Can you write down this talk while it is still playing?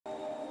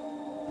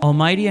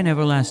Almighty and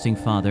everlasting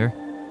Father,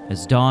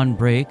 as dawn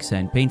breaks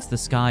and paints the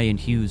sky in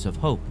hues of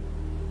hope,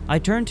 I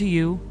turn to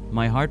you,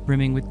 my heart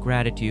brimming with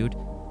gratitude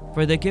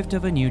for the gift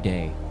of a new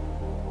day.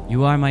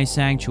 You are my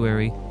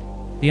sanctuary,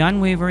 the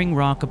unwavering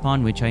rock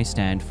upon which I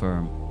stand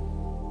firm.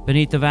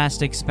 Beneath the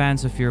vast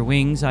expanse of your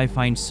wings I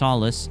find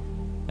solace,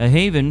 a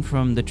haven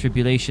from the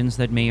tribulations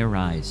that may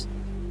arise.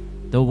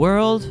 The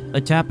world,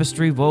 a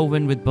tapestry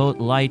woven with both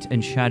light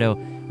and shadow,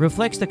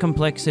 reflects the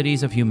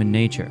complexities of human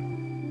nature.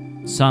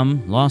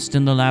 Some, lost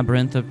in the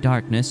labyrinth of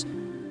darkness,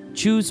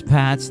 choose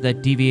paths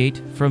that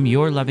deviate from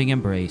your loving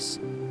embrace.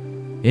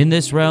 In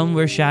this realm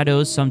where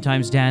shadows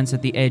sometimes dance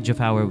at the edge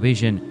of our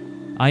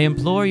vision, I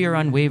implore your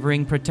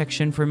unwavering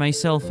protection for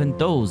myself and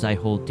those I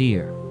hold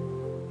dear.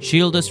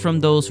 Shield us from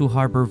those who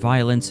harbor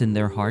violence in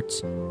their hearts,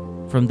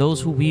 from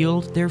those who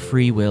wield their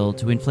free will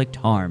to inflict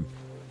harm.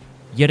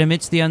 Yet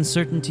amidst the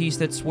uncertainties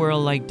that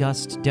swirl like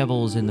dust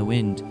devils in the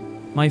wind,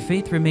 my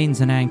faith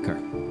remains an anchor,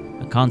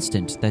 a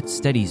constant that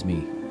steadies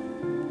me.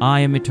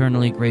 I am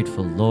eternally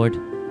grateful, Lord,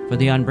 for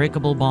the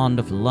unbreakable bond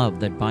of love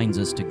that binds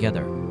us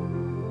together.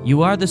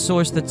 You are the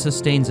source that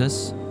sustains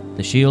us,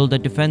 the shield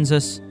that defends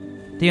us,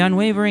 the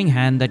unwavering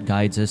hand that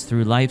guides us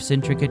through life's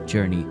intricate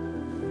journey.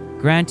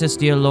 Grant us,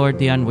 dear Lord,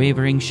 the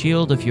unwavering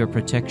shield of your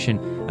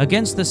protection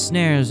against the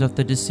snares of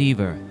the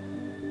deceiver.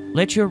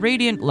 Let your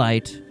radiant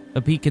light,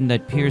 a beacon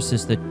that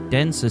pierces the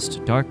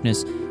densest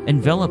darkness,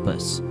 envelop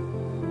us.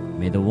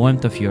 May the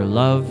warmth of your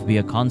love be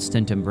a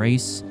constant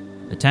embrace,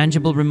 a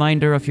tangible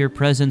reminder of your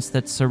presence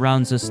that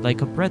surrounds us like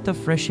a breath of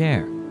fresh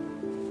air.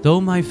 Though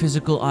my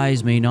physical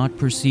eyes may not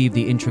perceive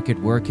the intricate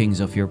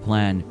workings of your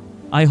plan,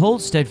 I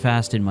hold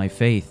steadfast in my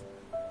faith.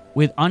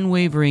 With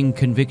unwavering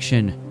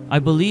conviction, I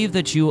believe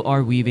that you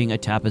are weaving a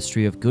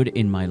tapestry of good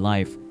in my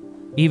life,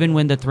 even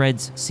when the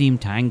threads seem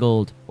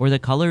tangled or the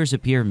colors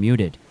appear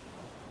muted.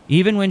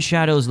 Even when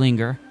shadows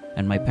linger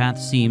and my path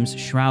seems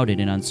shrouded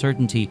in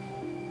uncertainty,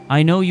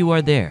 I know you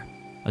are there,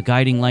 a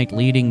guiding light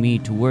leading me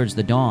towards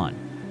the dawn.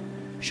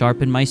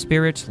 Sharpen my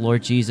spirit,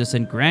 Lord Jesus,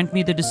 and grant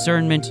me the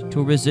discernment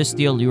to resist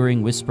the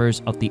alluring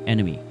whispers of the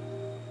enemy.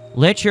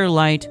 Let your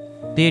light,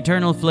 the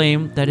eternal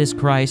flame that is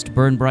Christ,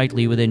 burn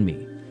brightly within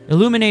me,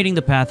 illuminating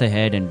the path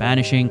ahead and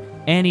banishing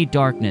any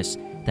darkness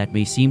that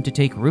may seem to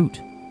take root.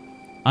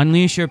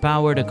 Unleash your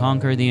power to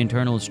conquer the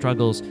internal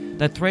struggles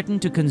that threaten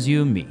to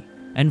consume me,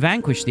 and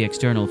vanquish the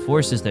external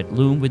forces that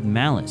loom with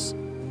malice.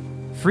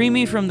 Free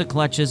me from the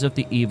clutches of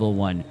the evil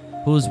one,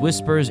 whose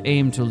whispers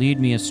aim to lead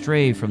me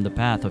astray from the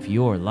path of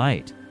your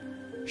light.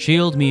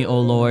 Shield me, O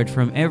Lord,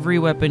 from every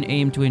weapon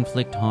aimed to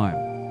inflict harm,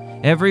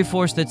 every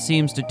force that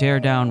seems to tear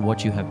down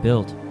what you have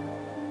built.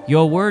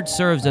 Your word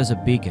serves as a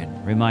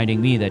beacon,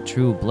 reminding me that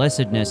true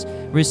blessedness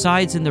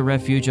resides in the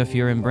refuge of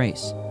your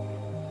embrace.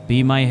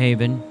 Be my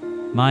haven,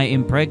 my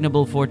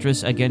impregnable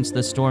fortress against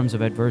the storms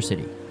of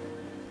adversity.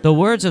 The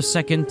words of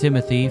 2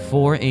 Timothy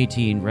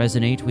 4:18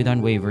 resonate with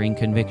unwavering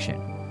conviction.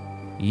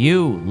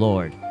 You,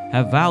 Lord,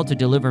 have vowed to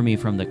deliver me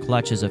from the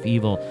clutches of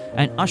evil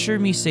and usher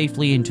me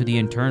safely into the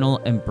eternal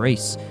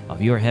embrace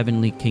of your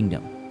heavenly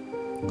kingdom.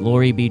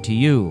 Glory be to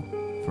you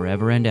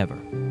forever and ever.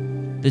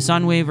 This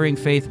unwavering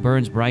faith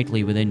burns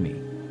brightly within me.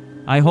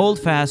 I hold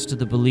fast to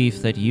the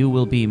belief that you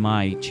will be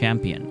my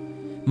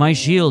champion, my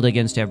shield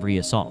against every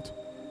assault.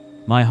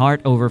 My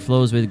heart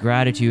overflows with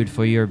gratitude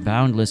for your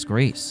boundless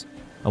grace,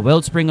 a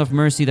wellspring of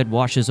mercy that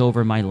washes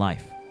over my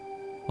life.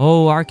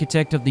 O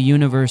architect of the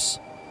universe,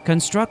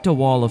 construct a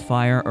wall of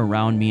fire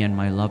around me and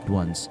my loved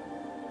ones.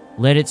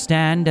 Let it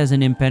stand as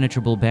an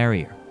impenetrable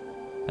barrier,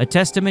 a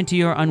testament to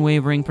your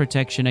unwavering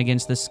protection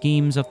against the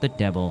schemes of the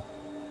devil.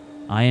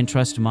 I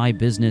entrust my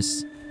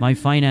business, my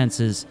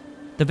finances,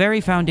 the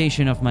very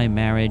foundation of my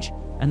marriage,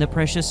 and the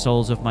precious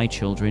souls of my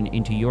children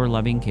into your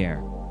loving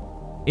care.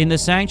 In the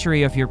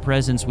sanctuary of your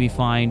presence we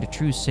find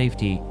true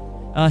safety,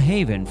 a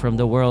haven from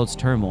the world's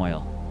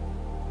turmoil.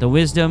 The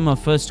wisdom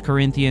of 1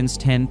 Corinthians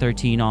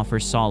 10:13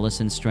 offers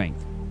solace and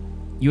strength.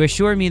 You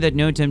assure me that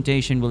no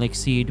temptation will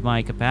exceed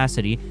my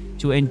capacity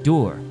to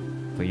endure,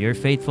 for your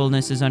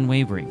faithfulness is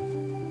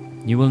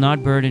unwavering. You will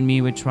not burden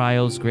me with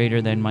trials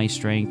greater than my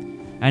strength,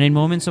 and in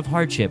moments of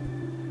hardship,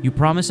 you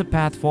promise a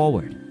path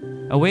forward,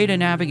 a way to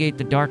navigate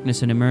the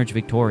darkness and emerge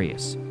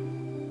victorious.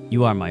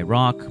 You are my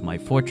rock, my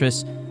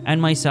fortress,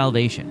 and my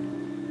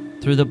salvation.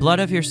 Through the blood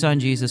of your Son,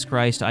 Jesus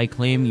Christ, I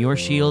claim your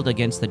shield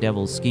against the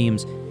devil's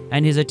schemes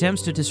and his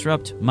attempts to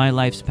disrupt my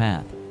life's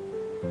path.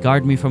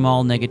 Guard me from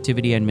all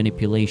negativity and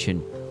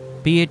manipulation,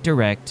 be it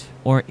direct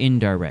or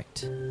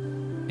indirect.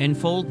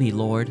 Enfold me,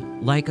 Lord,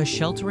 like a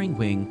sheltering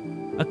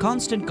wing, a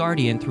constant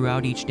guardian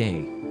throughout each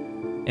day.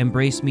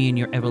 Embrace me in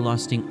your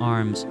everlasting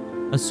arms,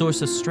 a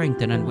source of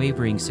strength and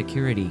unwavering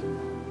security.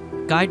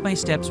 Guide my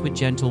steps with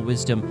gentle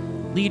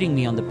wisdom, leading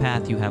me on the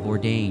path you have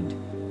ordained.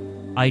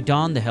 I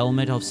don the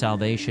helmet of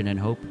salvation and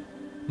hope,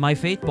 my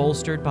faith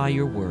bolstered by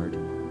your word.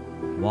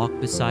 Walk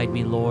beside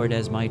me, Lord,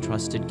 as my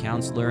trusted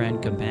counselor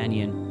and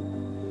companion.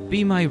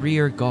 Be my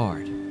rear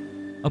guard,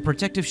 a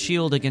protective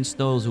shield against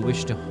those who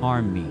wish to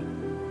harm me.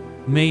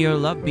 May your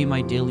love be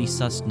my daily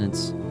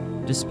sustenance,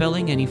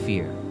 dispelling any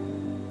fear.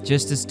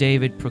 Just as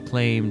David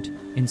proclaimed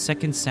in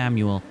 2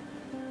 Samuel,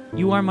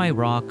 "You are my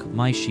rock,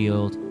 my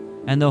shield,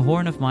 and the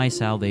horn of my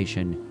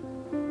salvation.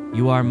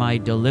 You are my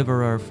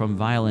deliverer from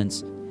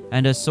violence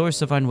and a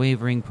source of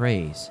unwavering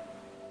praise.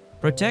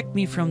 Protect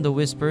me from the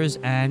whispers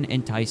and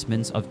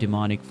enticements of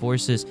demonic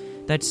forces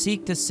that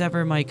seek to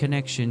sever my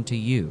connection to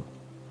you,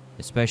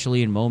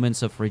 especially in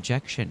moments of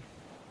rejection.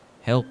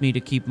 Help me to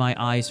keep my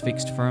eyes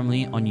fixed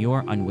firmly on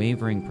your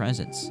unwavering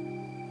presence.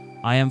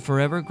 I am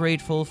forever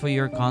grateful for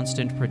your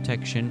constant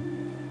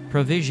protection,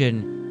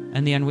 provision,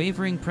 and the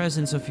unwavering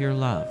presence of your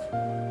love.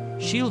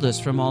 Shield us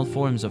from all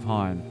forms of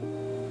harm,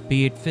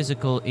 be it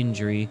physical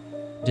injury,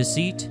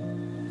 deceit,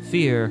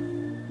 fear,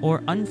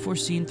 or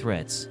unforeseen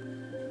threats.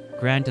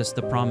 Grant us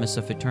the promise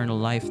of eternal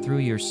life through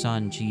your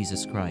Son,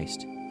 Jesus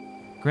Christ.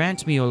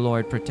 Grant me, O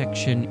Lord,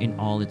 protection in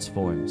all its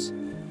forms,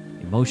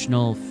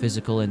 emotional,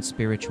 physical, and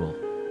spiritual.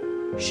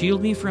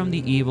 Shield me from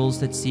the evils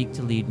that seek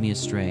to lead me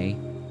astray.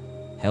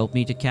 Help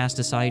me to cast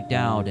aside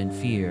doubt and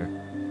fear,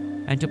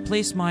 and to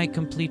place my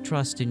complete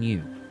trust in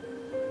you,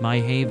 my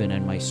haven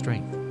and my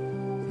strength.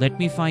 Let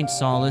me find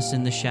solace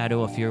in the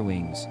shadow of your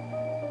wings,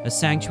 a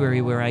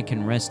sanctuary where I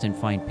can rest and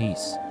find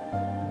peace.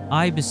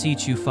 I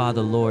beseech you,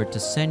 Father Lord, to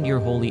send your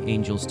holy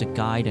angels to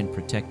guide and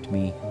protect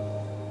me.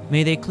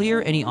 May they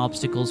clear any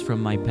obstacles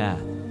from my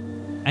path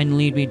and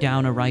lead me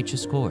down a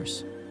righteous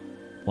course.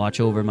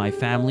 Watch over my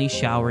family,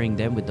 showering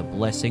them with the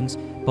blessings,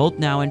 both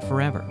now and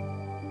forever.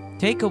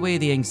 Take away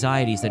the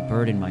anxieties that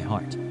burden my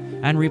heart,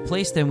 and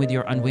replace them with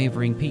your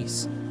unwavering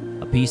peace,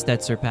 a peace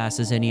that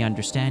surpasses any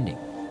understanding.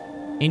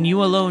 In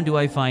you alone do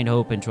I find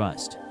hope and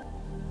trust.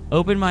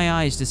 Open my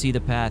eyes to see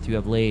the path you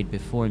have laid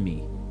before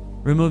me,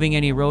 removing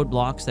any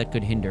roadblocks that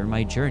could hinder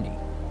my journey.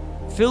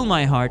 Fill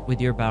my heart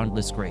with your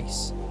boundless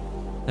grace,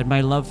 that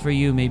my love for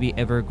you may be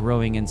ever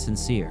growing and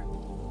sincere.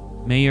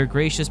 May your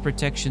gracious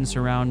protection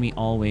surround me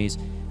always,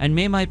 and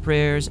may my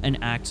prayers and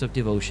acts of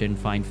devotion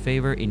find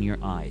favor in your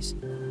eyes.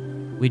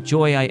 With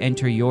joy I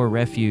enter your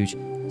refuge,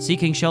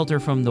 seeking shelter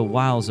from the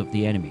wiles of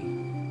the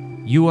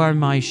enemy. You are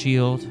my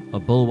shield, a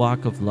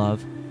bulwark of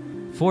love,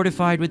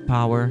 fortified with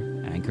power,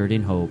 anchored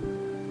in hope,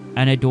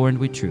 and adorned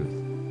with truth.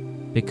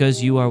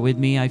 Because you are with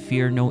me, I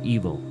fear no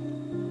evil.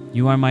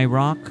 You are my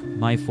rock,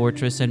 my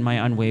fortress, and my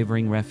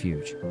unwavering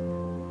refuge.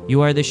 You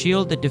are the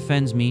shield that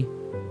defends me,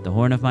 the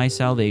horn of my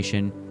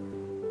salvation,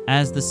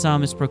 as the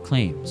psalmist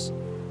proclaims.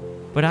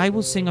 But I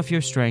will sing of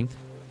your strength.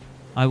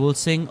 I will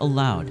sing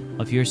aloud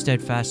of your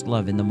steadfast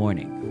love in the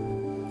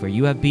morning. For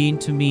you have been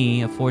to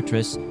me a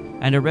fortress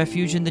and a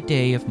refuge in the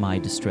day of my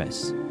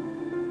distress.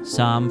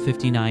 Psalm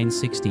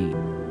 59:16.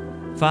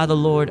 Father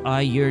Lord,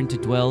 I yearn to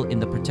dwell in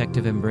the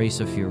protective embrace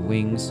of your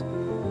wings.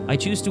 I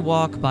choose to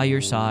walk by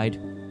your side,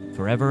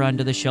 forever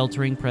under the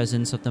sheltering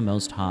presence of the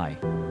Most High.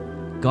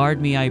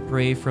 Guard me, I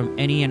pray, from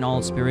any and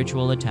all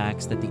spiritual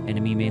attacks that the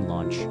enemy may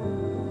launch.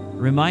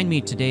 Remind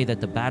me today that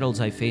the battles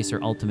I face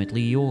are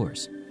ultimately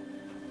yours.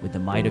 With the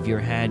might of your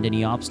hand,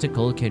 any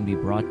obstacle can be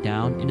brought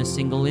down in a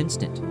single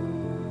instant.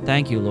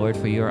 Thank you, Lord,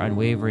 for your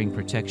unwavering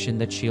protection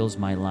that shields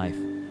my life.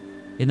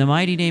 In the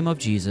mighty name of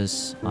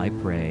Jesus, I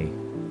pray.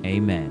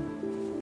 Amen.